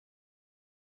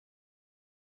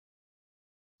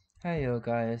Hey yo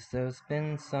guys, there's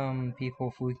been some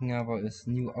people freaking out about this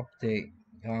new update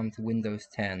to Windows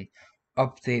 10.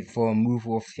 Update for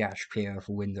removal of Flash player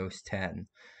for Windows 10.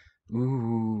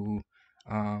 Ooh.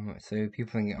 So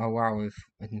people thinking, oh wow, if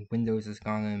Windows is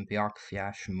gonna block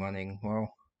Flash from running.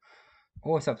 Well,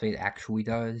 all this update actually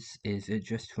does is it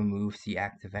just removes the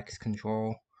ActiveX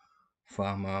control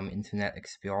from Internet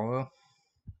Explorer,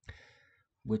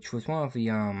 which was one of the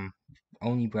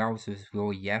only browsers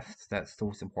really left that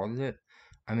still supported it.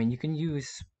 I mean, you can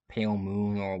use Pale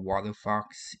Moon or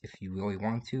Waterfox if you really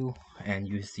want to, and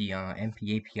use the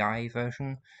MP API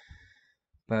version.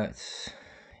 But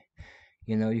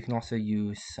you can also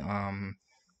use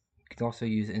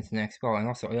Internet Explorer, and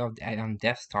also a lot of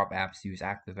desktop apps use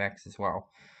ActiveX as well.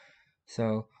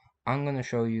 So I'm going to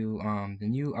show you the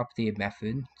new updated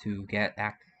method to get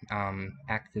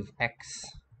ActiveX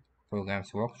programs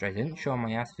to work, which I didn't show in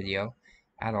my last video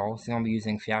at all. So I'm going to be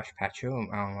using Flash Patcher,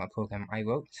 a program I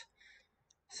wrote.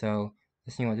 So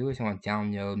this thing you want to do is you want to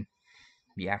download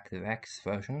the ActiveX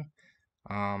version.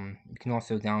 You can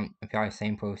also apply the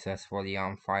same process for the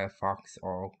Firefox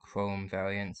or Chrome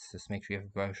variants. Just make sure you have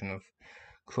a version of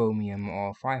Chromium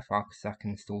or Firefox that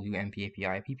can still do MP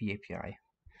API, PP API.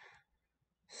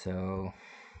 So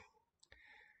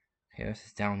here, this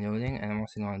is downloading, and I'm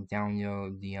also going to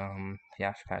download the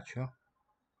Flash Patcher.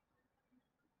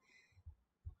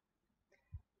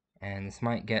 And this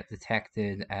might get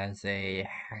detected as a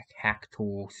hack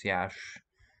tool /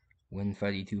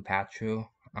 Win32 patcher,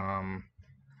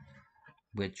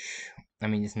 which, I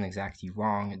mean, isn't exactly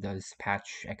wrong. It does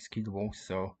patch executables,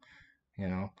 so,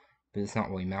 but it's not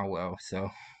really malware,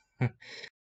 so.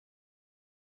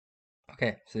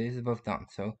 Okay, so these are both done.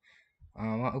 So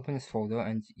I'll open this folder,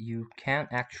 and you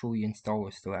can't actually install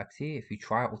this directly. If you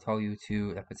try, it will tell you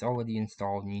to, if it's already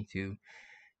installed, you need to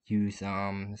use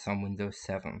some Windows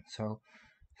 7. So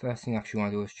first thing you actually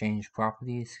want to do is change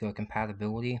properties, go to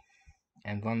compatibility,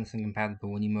 and run this in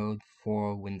compatibility mode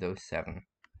for Windows 7.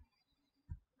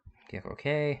 Click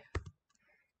OK,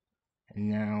 and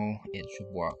now it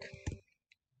should work.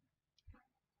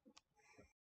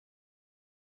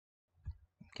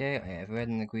 Okay, I have read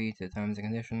and agreed to the terms and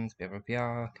conditions, blah blah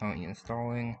blah, currently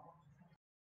installing.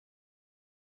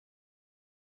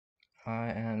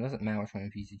 And it doesn't matter which one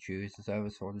of these you choose, the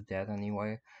server's sort of dead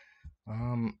anyway.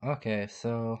 Okay,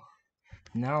 so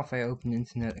now if I open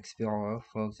Internet Explorer,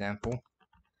 for example,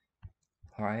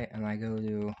 right, and I go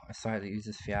to a site that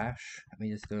uses Flash, let me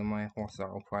just go to my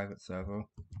hostile private server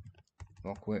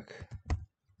real quick.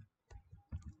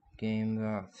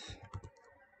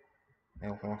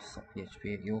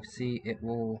 Game.mailhost.php. You'll see it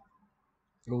will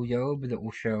load, but it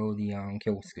will show the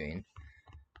kill screen.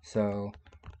 So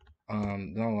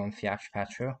go on Flash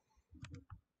Patcher,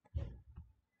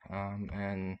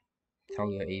 and tell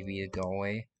your AV to go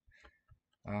away.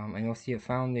 And you'll see it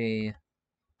found a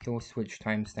kill switch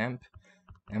timestamp.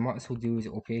 And what this will do is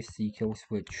it will replace the kill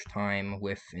switch time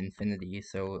with infinity,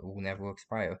 so it will never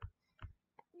expire.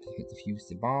 So hit defuse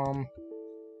the bomb.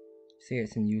 Say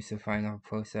it's in use to find out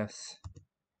process.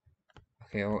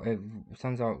 Okay, well, it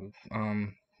turns out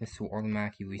this will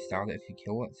automatically restart it if you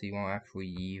kill it, so you won't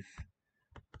actually leave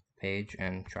the page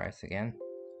and try this again.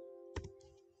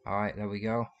 Alright, there we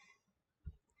go.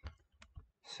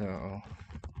 So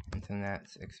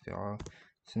Internet Explorer.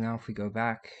 So now if we go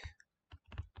back,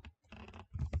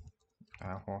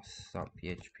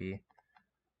 host.php,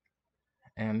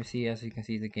 and we see, as you can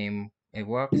see, the game, it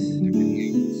works. So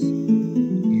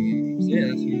yeah,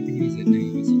 that's how you can use it.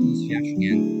 Now let's use Flash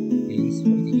again. And this is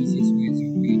probably the easiest way to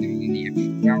put it down in the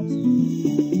actual browser.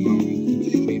 You can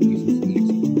just straight use it to the next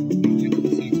one. I can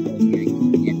see it's always very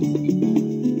cool, but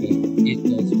it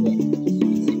does work.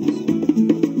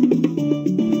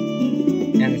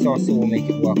 And this also will make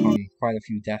it work on quite a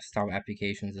few desktop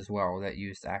applications as well that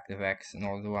use ActiveX in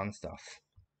order to run stuff.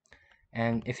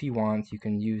 And if you want, you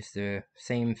can use the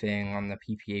same thing on the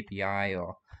PP API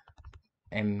or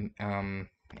MP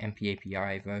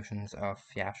API versions of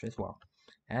Flash as well.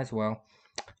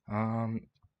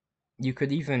 You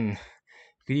could even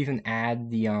add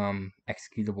the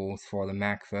executables for the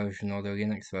Mac version or the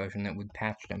Linux version that would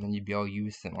patch them, and you'd be able to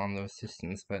use them on those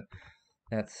systems. But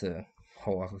that's a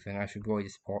whole other thing. I should really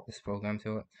just port this program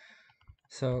to it.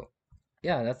 So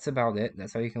yeah, that's about it.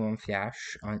 That's how you can run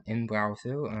Flash in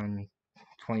browser on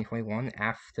 2021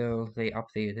 after they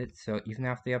updated it. So even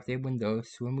after they updated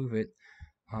Windows to remove it,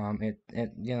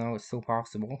 it's still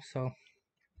possible. So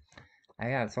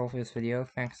yeah, that's all for this video.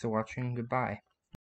 Thanks for watching. Goodbye.